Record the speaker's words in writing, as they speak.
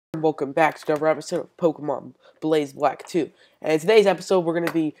and welcome back to another episode of Pokemon Blaze Black 2. And in today's episode, we're going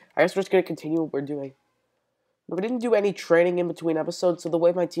to be, I guess we're just going to continue what we're doing. We didn't do any training in between episodes, so the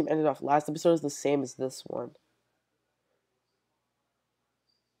way my team ended off last episode is the same as this one.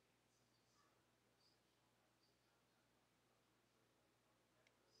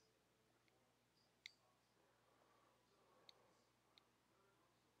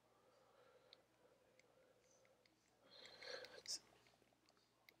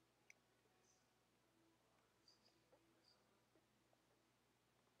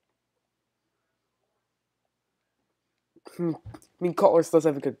 I mean, Colors does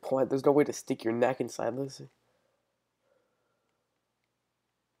have a good point. There's no way to stick your neck inside this.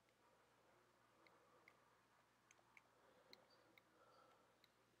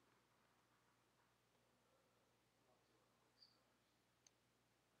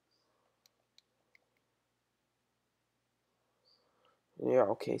 Yeah,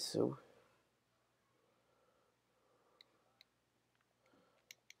 okay, so...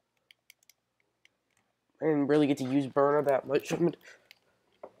 I didn't really get to use Burner that much.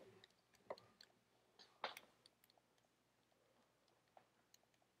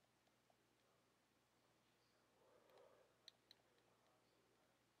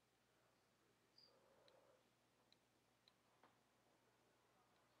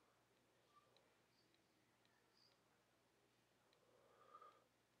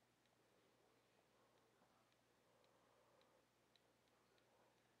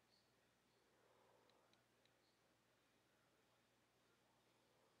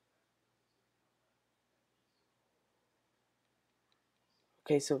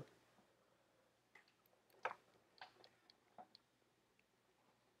 Okay, so...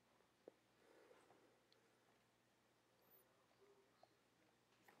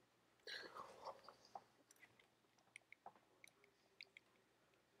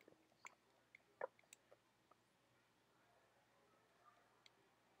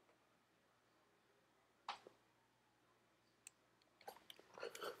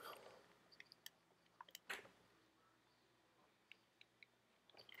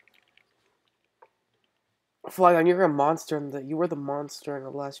 Flygon, you're a monster you were the monster in the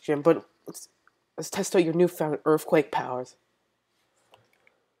last gym, but let's test out your newfound earthquake powers.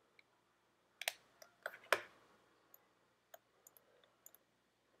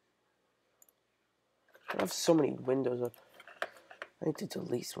 I have so many windows up. I need to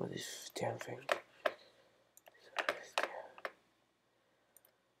delete some of these damn things.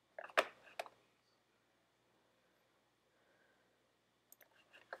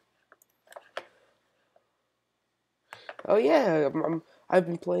 Oh yeah, I've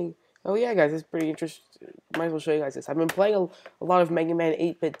been playing. Oh yeah, guys, it's pretty interesting. Might as well show you guys this. I've been playing a lot of Mega Man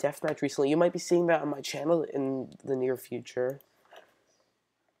 8-bit Deathmatch recently. You might be seeing that on my channel in the near future.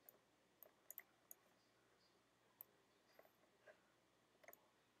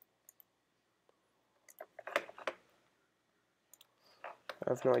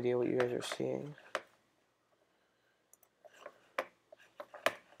 I have no idea what you guys are seeing.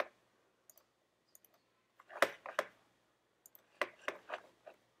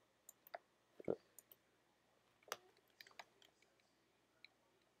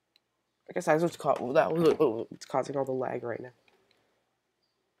 I guess that's what's what's causing all the lag right now.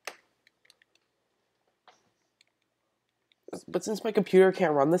 But since my computer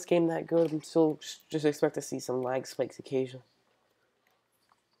can't run this game that good, I'm still just expect to see some lag spikes occasionally.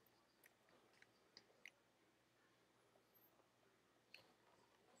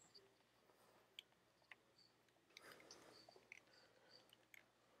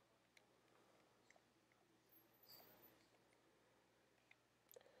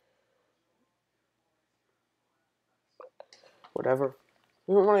 Whatever.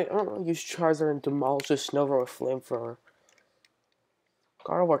 I don't want to use Charizard and demolish the Snover with Flamethrower.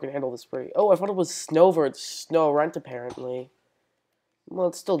 Gardevoir can handle this pretty... Oh, I thought it was Snover. It's Snorunt, apparently. Well,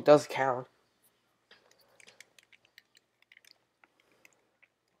 it still does count.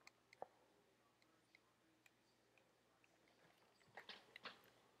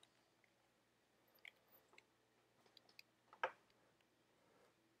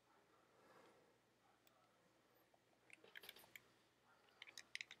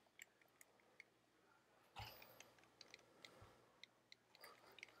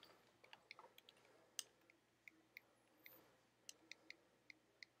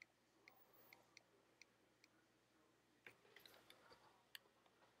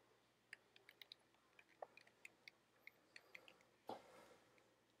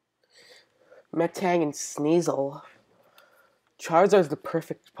 Metang and Sneasel. Charizard's the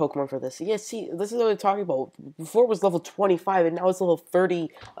perfect Pokemon for this. Yeah, see, this is what I'm talking about. Before it was level 25, and now it's level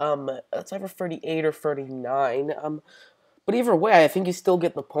 30, it's either 38 or 39. But either way, I think you still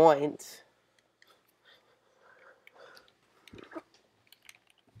get the point.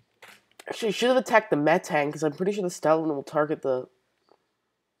 Actually, I should have attacked the Metang, because I'm pretty sure the Stoutland will target the...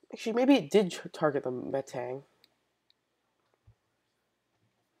 Actually, maybe it did target the Metang.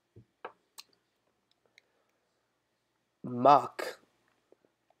 Muck.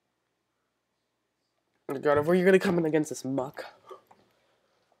 Oh God, where are you going to come in against this Muck?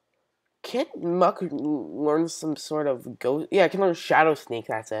 Can't Muck learn some sort of ghost? Yeah, I can learn Shadow Sneak,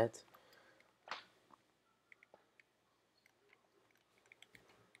 that's it.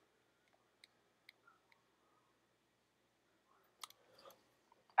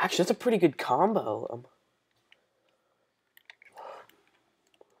 Actually, that's a pretty good combo.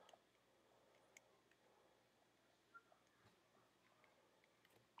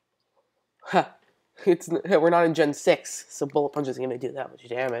 Huh. We're not in Gen 6, so Bullet Punch isn't going to do that much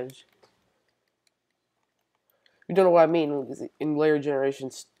damage. You don't know what I mean. In later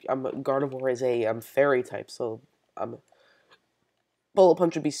generations, Gardevoir is a fairy type, so Bullet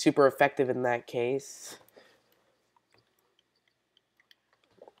Punch would be super effective in that case.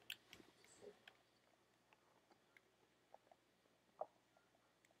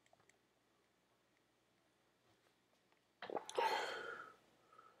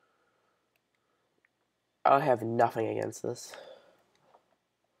 I have nothing against this.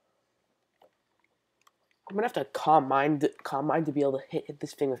 I'm gonna have to calm mind to be able to hit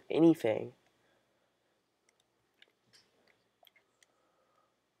this thing with anything.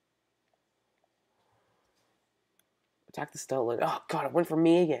 Attack the Stoutland. Oh God, it went for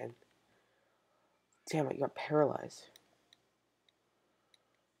me again. Damn it, you got paralyzed.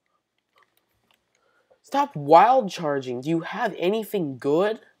 Stop wild charging. Do you have anything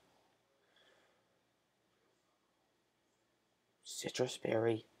good? Citrus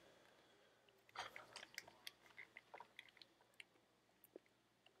Berry.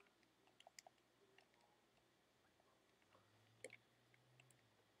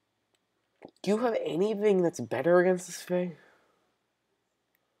 Do you have anything that's better against this thing?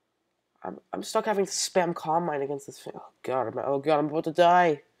 I'm stuck having to spam Calm Mind against this thing. Oh god, I'm about to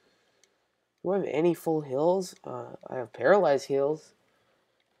die. Do I have any full heals? I have paralyzed heals.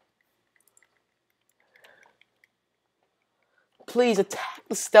 Please attack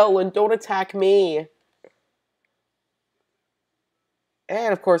the Stoutland, don't attack me.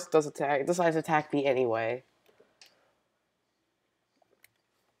 And of course it does attack. It decides to attack me anyway.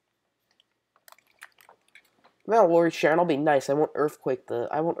 Don't worry, Sharon. I'll be nice. I won't Earthquake the.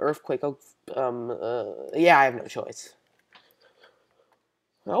 I won't Earthquake. Yeah, I have no choice.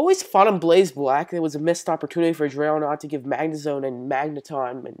 I always thought in Blaze Black there was a missed opportunity for Dragonite to give Magnezone and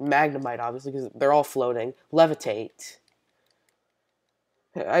Magneton and Magnemite, obviously, because they're all floating. Levitate.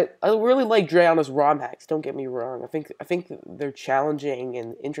 I really like Dragonite's ROM hacks. Don't get me wrong. I think they're challenging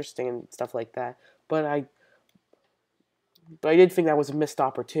and interesting and stuff like that. But I did think that was a missed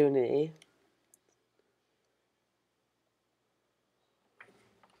opportunity.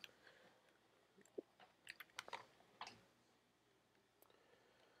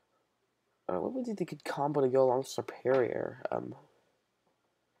 What would you think a good combo to go along Superior? I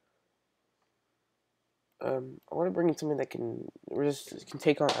want to bring in something that can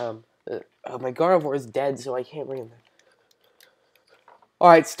take on. My Gardevoir is dead, so I can't bring him. All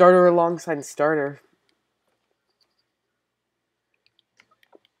right, starter alongside starter.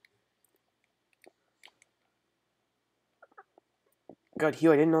 God,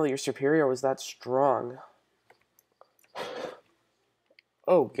 Hugh, I didn't know that your Superior was that strong.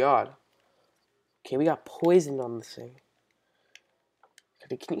 Oh God. Okay, we got poisoned on this thing.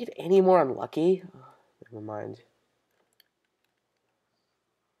 Can you get any more unlucky? Oh, never mind.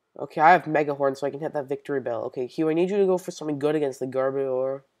 Okay, I have Mega Horn, so I can hit that Victory Bell. Okay, Hugh, I need you to go for something good against the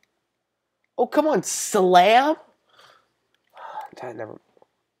Gardevoir. Oh, come on, Slam! Never.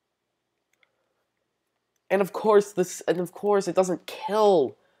 And of course, it doesn't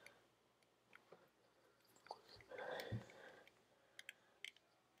kill.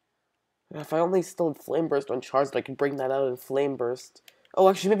 If I only still had Flame Burst on Charizard, I could bring that out in Flame Burst. Oh,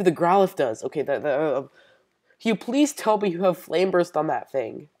 actually, maybe the Growlithe does. Okay, Hugh, please tell me you have Flame Burst on that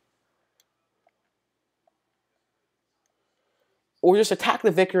thing. Or just attack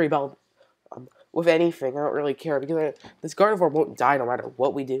the Victory Bell with anything. I don't really care, because this Gardevoir won't die no matter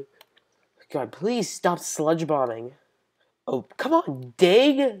what we do. God, please stop Sludge Bombing. Oh, come on,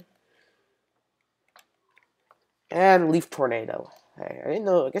 Dig! And Leaf Tornado. Hey, I didn't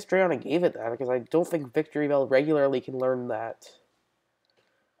know. I guess Dragonite gave it that, because I don't think Victory Bell regularly can learn that.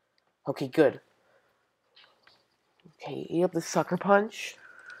 Okay, good. Okay, eat up the sucker punch.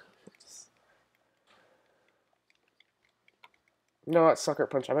 No, not sucker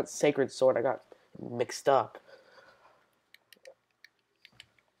punch. I meant sacred sword. I got mixed up.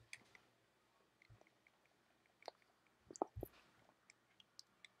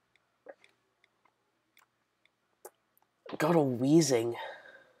 Got a wheezing.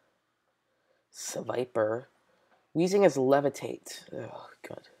 Viper. Wheezing is levitate. Oh,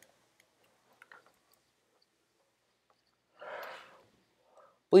 God.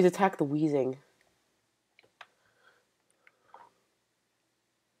 Please attack the wheezing.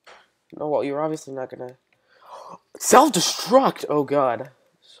 No, well, you're obviously not gonna... Self-destruct! Oh, God.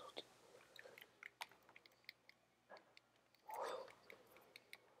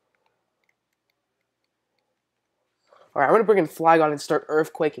 Alright, I'm gonna bring in Flygon and start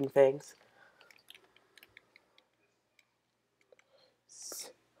earthquaking things.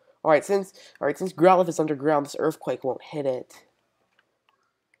 Alright, since Growlithe is underground, this earthquake won't hit it.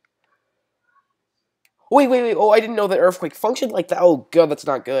 Wait. Oh, I didn't know that earthquake functioned like that. Oh, God, that's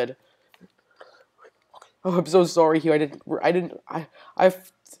not good. Oh, I'm so sorry, Hugh. I didn't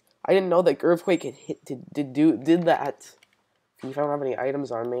know that earthquake did that. If I don't have any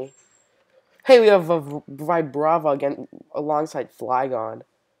items on me. Hey, we have a Vibrava again alongside Flygon.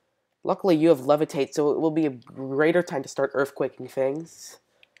 Luckily, you have Levitate, so it will be a greater time to start earthquaking things.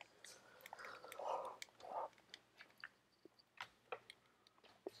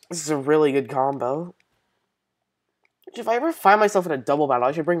 This is a really good combo. If I ever find myself in a double battle,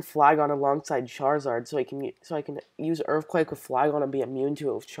 I should bring Flygon alongside Charizard so I can use Earthquake with Flygon and be immune to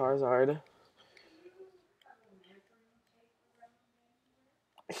it with Charizard.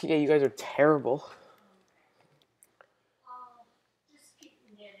 Yeah, you guys are terrible.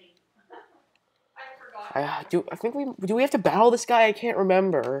 Do we have to battle this guy? I can't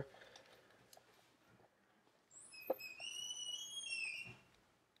remember.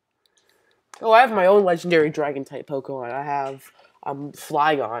 Oh, I have my own legendary dragon type Pokemon. I have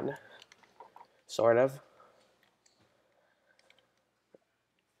Flygon. Sort of.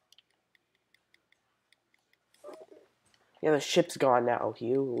 Yeah, the ship's gone now,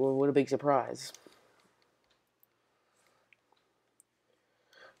 Hugh. What a big surprise.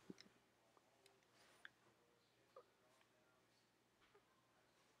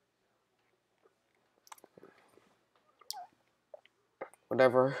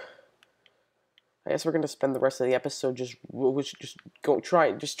 Whatever. I guess we're gonna spend the rest of the episode just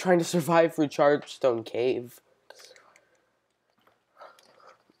trying to survive through Chargestone Cave.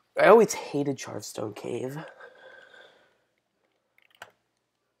 I always hated Chargestone Cave.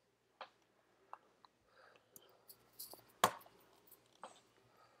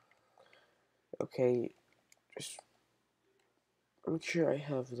 Okay, just make sure I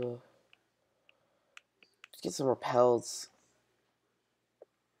have the. Let's get some repels.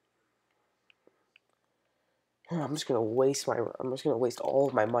 I'm just gonna waste all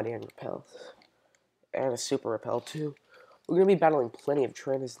of my money on repels. And a super repel too. We're gonna be battling plenty of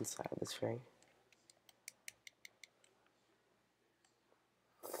trainers inside of this thing.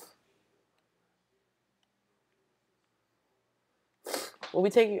 We'll be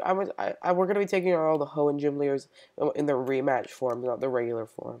taking. We're gonna be taking all the Ho and Gym leaders in their rematch forms, not the regular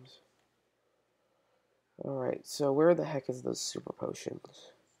forms. All right. So where the heck is those super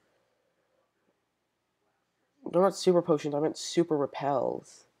potions? They're not super potions. I meant super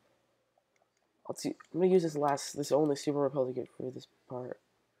repels. Let's see. I'm gonna use this only super repel to get through this part.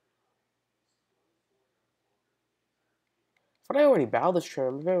 I thought I already battled this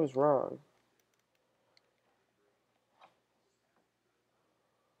trainer. Maybe I was wrong.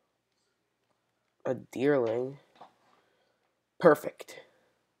 A Deerling. Perfect.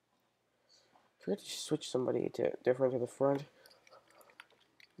 I forgot to switch somebody to different to the front.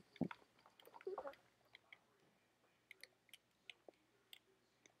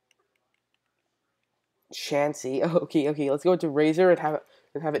 Chansey. Oh, okay. Let's go to Razor and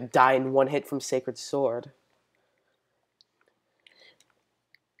have it die in one hit from Sacred Sword.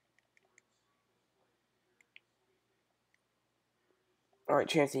 Alright,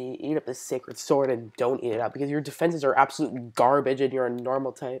 Chansey, eat up this Sacred Sword and don't eat it up because your defenses are absolute garbage and you're a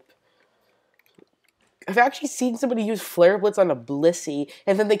normal type. I've actually seen somebody use Flare Blitz on a Blissey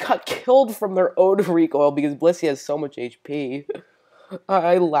and then they got killed from their own recoil because Blissey has so much HP.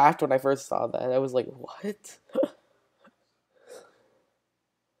 I laughed when I first saw that. I was like, what?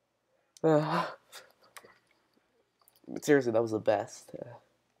 But seriously, that was the best.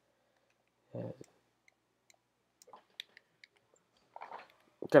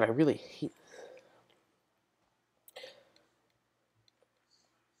 God, I really hate...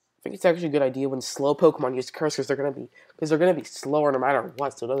 think it's actually a good idea when slow Pokemon use Curse, because they're gonna be slower no matter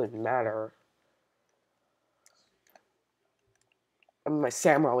what, so it doesn't matter. I mean, my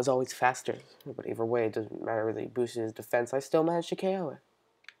Samurai was always faster, but either way, it doesn't matter whether he boosted his defense. I still managed to KO it.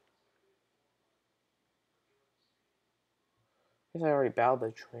 I guess I already bowed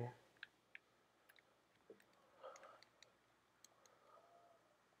the tree.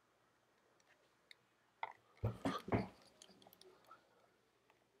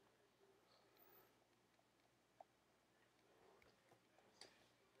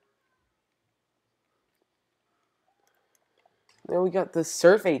 Then we got the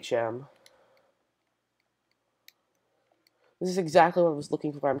Surf HM. This is exactly what I was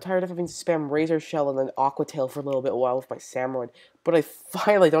looking for. I'm tired of having to spam Razor Shell and then Aqua Tail for a little bit while with my Samurai, but I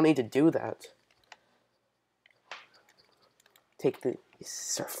finally don't need to do that. Take the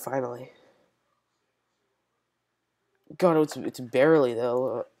Surf, finally. God, it's barely,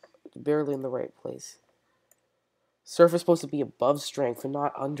 though. Barely in the right place. Surf is supposed to be above Strength and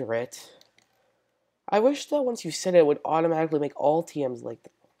not under it. I wish that once you said it, it would automatically make all TMs like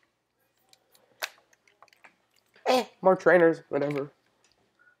that. More trainers, whatever.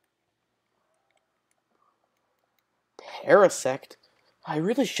 Parasect? I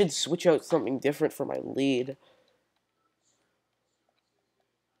really should switch out something different for my lead.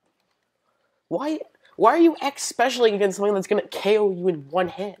 Why are you X specialing against something that's gonna KO you in one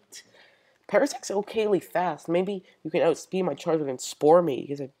hit? Parasect's okayly fast. Maybe you can outspeed my Charizard and Spore me,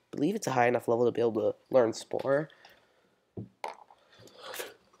 because I believe it's a high enough level to be able to learn Spore.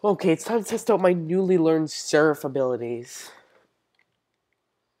 Okay, it's time to test out my newly learned Surf abilities.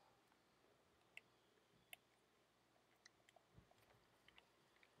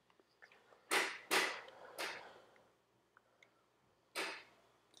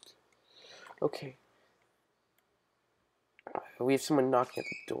 Okay. We have someone knocking at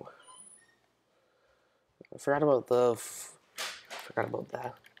the door. I forgot about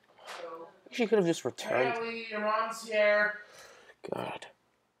that. She could have just returned. Haley, your mom's here. God.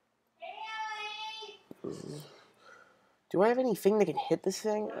 Do I have anything that can hit this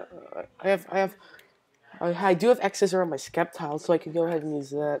thing? I do have X's around my Sceptile, so I can go ahead and use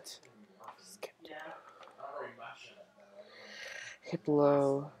that.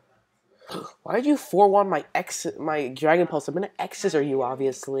 Hiplo. Why did you 4-1 my Dragon Pulse? I'm gonna X-scissor you,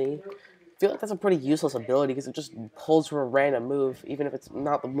 obviously. I feel like that's a pretty useless ability because it just pulls from a random move, even if it's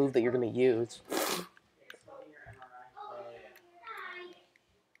not the move that you're gonna use.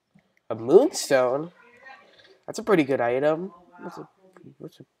 A Moonstone? That's a pretty good item.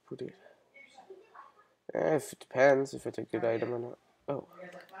 What's a pretty... If it depends if it's a good item or not. Oh.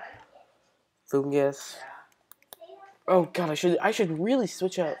 Fungus. Oh god, I should really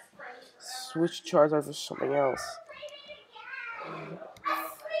switch Charizard for something else.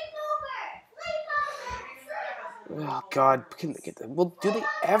 Oh god, can they get that? Well, do they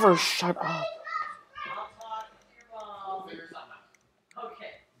ever shut up?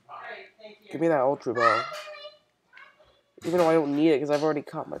 Give me that Ultra Ball. Even though I don't need it because I've already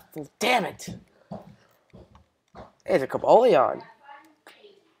caught my full. Damn it! Hey, it's a Cobalion.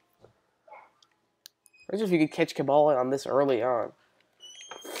 Imagine if you could catch Cobalion this early on.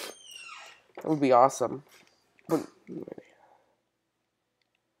 That would be awesome. But,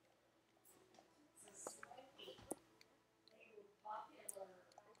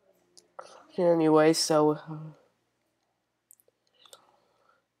 anyway, so...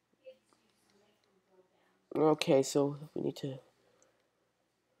 Okay, so we need to...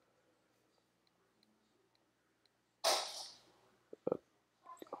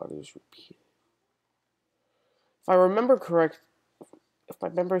 Others repeat. If I remember correct... If my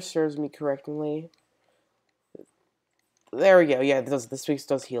memory serves me correctly... There we go, yeah, this week's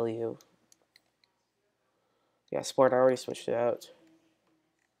does heal you. Yeah, Sport, I already switched it out.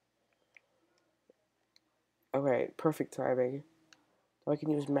 Okay, perfect timing. Now I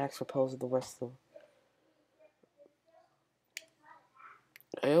can use Max Repose of the rest of them.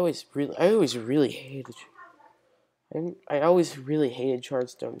 I always really hated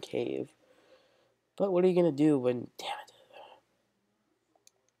Chargestone Cave. But what are you gonna do when, damn it.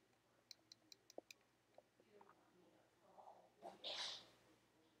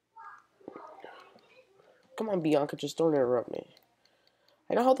 Come on, Bianca, just don't interrupt me.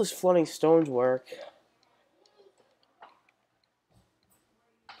 I know how those floating stones work.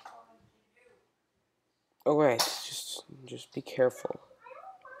 Alright, just be careful.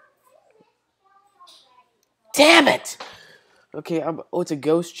 Damn it! Okay, oh, it's a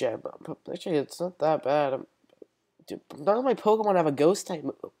ghost gem. Actually, it's not that bad. None of my Pokemon have a ghost type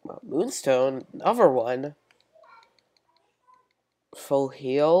Moonstone. Another one. Full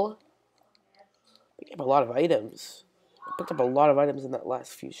heal. Picked up a lot of items. I picked up a lot of items in that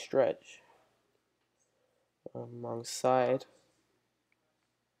last few stretch. Wrong side.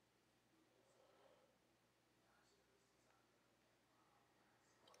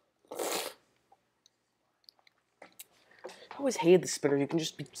 I always hated the spinner. You can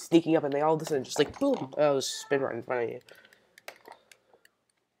just be sneaking up and they all of a sudden just like boom. Oh, spin right in front of you.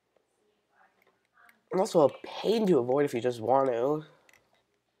 And also a pain to avoid if you just want to.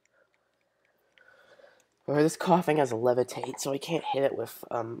 Or this coughing has a levitate, so I can't hit it with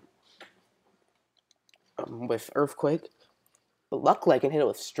earthquake. But luckily I can hit it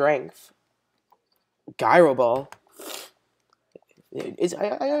with strength. Gyro ball.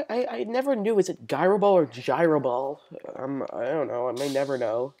 I never knew, is it gyro ball or gyro ball? I don't know. I may never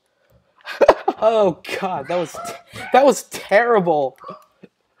know. Oh god, that was terrible.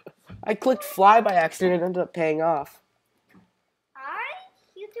 I clicked fly by accident and ended up paying off. Are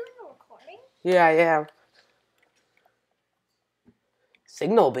you doing a recording? Yeah, I am.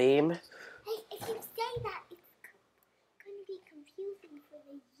 Signal beam. Hey, if you say that, it's going to be confusing for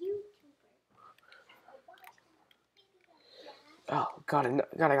the YouTuber. Oh god, I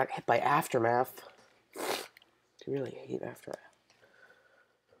got hit by aftermath. I really hate aftermath.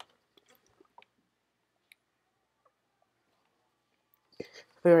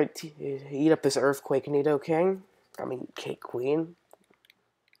 Alright, eat up this earthquake, Nido King. I mean, Cake Queen.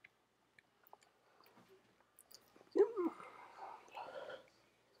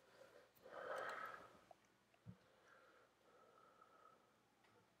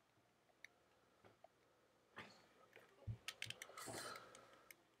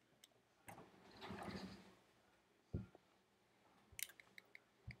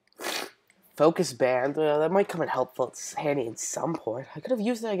 Focus band, that might come in helpful. It's handy at some point. I could have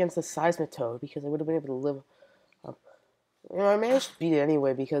used that against the Seismitoad because I would have been able to live. I managed to beat it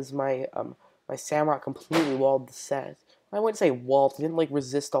anyway because my Samrock completely walled the set. I wouldn't say walled. He didn't like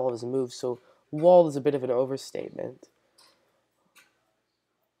resist all of his moves, so walled is a bit of an overstatement.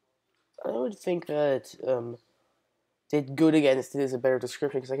 I would think that did good against it is a better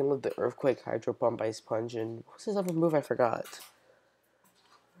description because I can live the Earthquake, Hydro Pump, Ice Punch, and what's his other move? I forgot.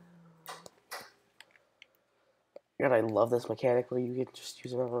 God, I love this mechanic where you can just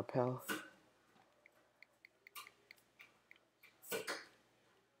use another repel.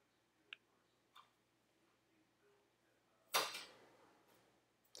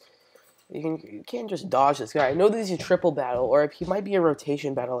 You can't just dodge this guy. I know this is a triple battle, or he might be a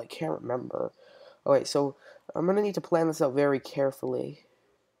rotation battle. I can't remember. Alright, so I'm going to need to plan this out very carefully.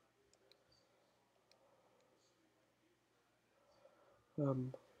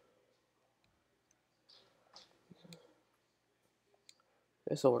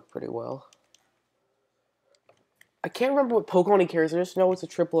 This will work pretty well. I can't remember what Pokemon he carries. I just know it's a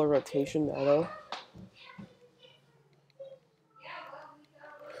triple or rotation battle.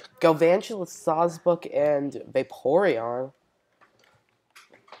 Galvantula, Sawsbuck, and Vaporeon.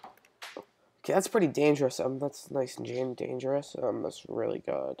 Okay, that's pretty dangerous. That's nice and dangerous. That's really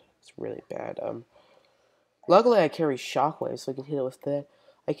good. It's really bad. Luckily I carry Shockwave, so I can hit it with that.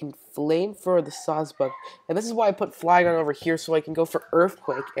 I can Flame for the Sawsbuck, and this is why I put Flygon over here, so I can go for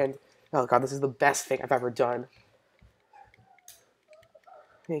Earthquake, and oh god, this is the best thing I've ever done.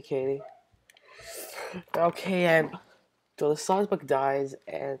 Hey, Katie. Okay, and so the Sawsbuck dies,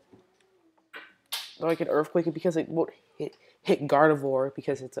 and though I can Earthquake it because it won't hit Gardevoir,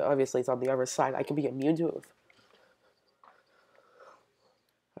 because it's obviously it's on the other side. I can be immune to it.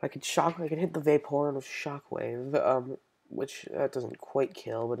 I can hit the Vaporeon with Shockwave, which doesn't quite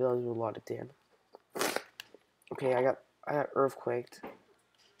kill, but it does do a lot of damage. Okay, I got Earthquaked.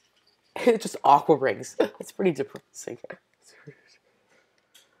 It just Aqua Rings. It's pretty depressing.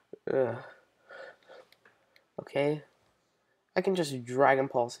 Okay. I can just Dragon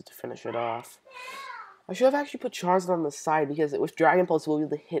Pulse it to finish it off. I should have actually put Charizard on the side, because with Dragon Pulse we'll be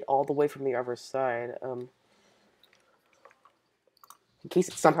able to hit all the way from the other side. In case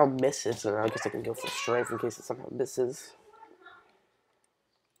it somehow misses, and I guess I can go for Strength in case it somehow misses.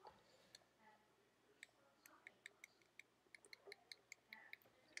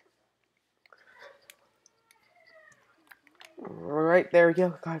 Alright, there we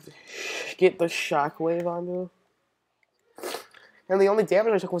go. God, get the Shockwave onto. And the only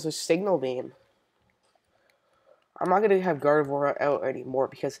damage I took was a Signal Beam. I'm not gonna have Gardevoir out anymore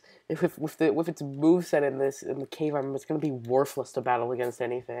because with its moveset in the cave, it's gonna be worthless to battle against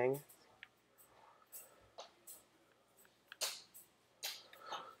anything.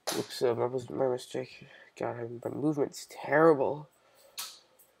 Oops, that was my mistake. God, my movement's terrible.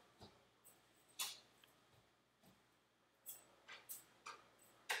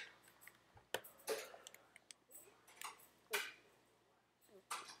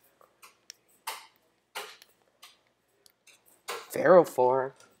 Pharaoh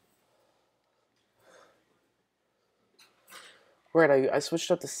for? Right, I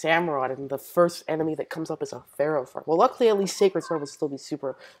switched up to Samurott, and the first enemy that comes up is a Pharaoh farm. Well, luckily, at least Sacred Sword will still be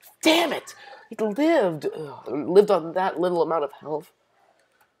super. Damn it! It lived! Ugh, lived on that little amount of health.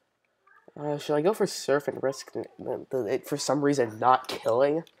 Should I go for Surf and risk it for some reason not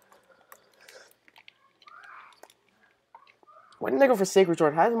killing? Why didn't I go for Sacred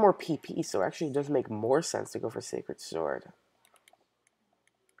Sword? It has more PP, so actually it does make more sense to go for Sacred Sword.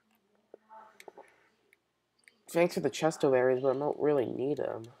 Thanks for the chesto berries, but I don't really need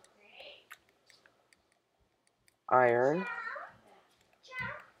them. Iron.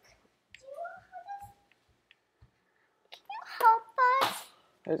 Help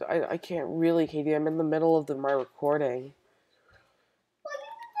us. I can't really, Katie. I'm in the middle of my recording. Well, you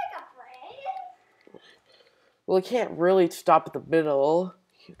can take a break. Well, I can't really stop at the middle.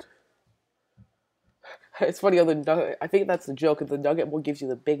 It's funny how the nugget. I think that's the joke. The nugget one gives you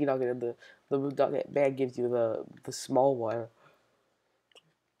the big nugget, and the nugget bag gives you the small one.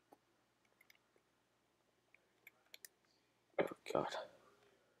 Oh God,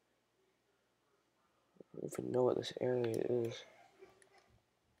 I don't even know what this area is.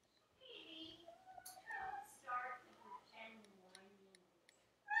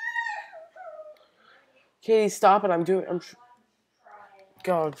 Katie, stop it!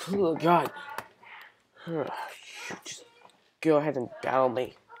 God, oh God. Just go ahead and battle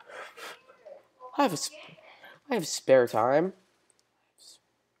me. I have spare time.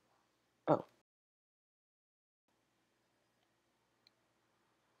 Oh.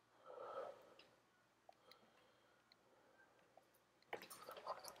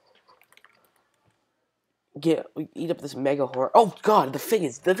 Eat up this mega horn. Oh God, the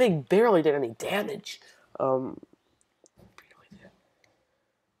thing barely did any damage.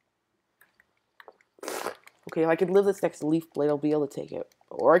 Okay, if I can live this next leaf blade, I'll be able to take it.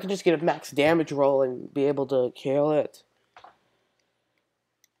 Or I can just get a max damage roll and be able to kill it.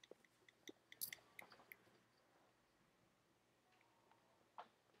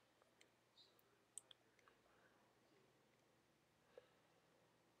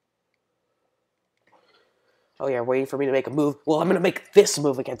 Oh yeah, waiting for me to make a move. Well, I'm gonna make this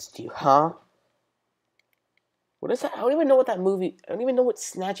move against you, huh? What is that? I don't even know what that movie. I don't even know what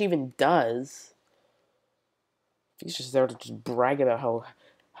Snatch even does. He's just there to just brag about how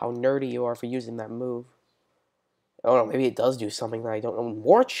nerdy you are for using that move. I don't know, maybe it does do something that I don't know.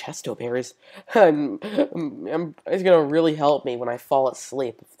 More chesto berries. It's gonna really help me when I fall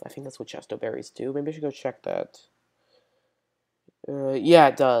asleep. I think that's what chesto berries do. Maybe I should go check that. Yeah,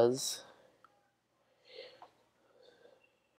 it does.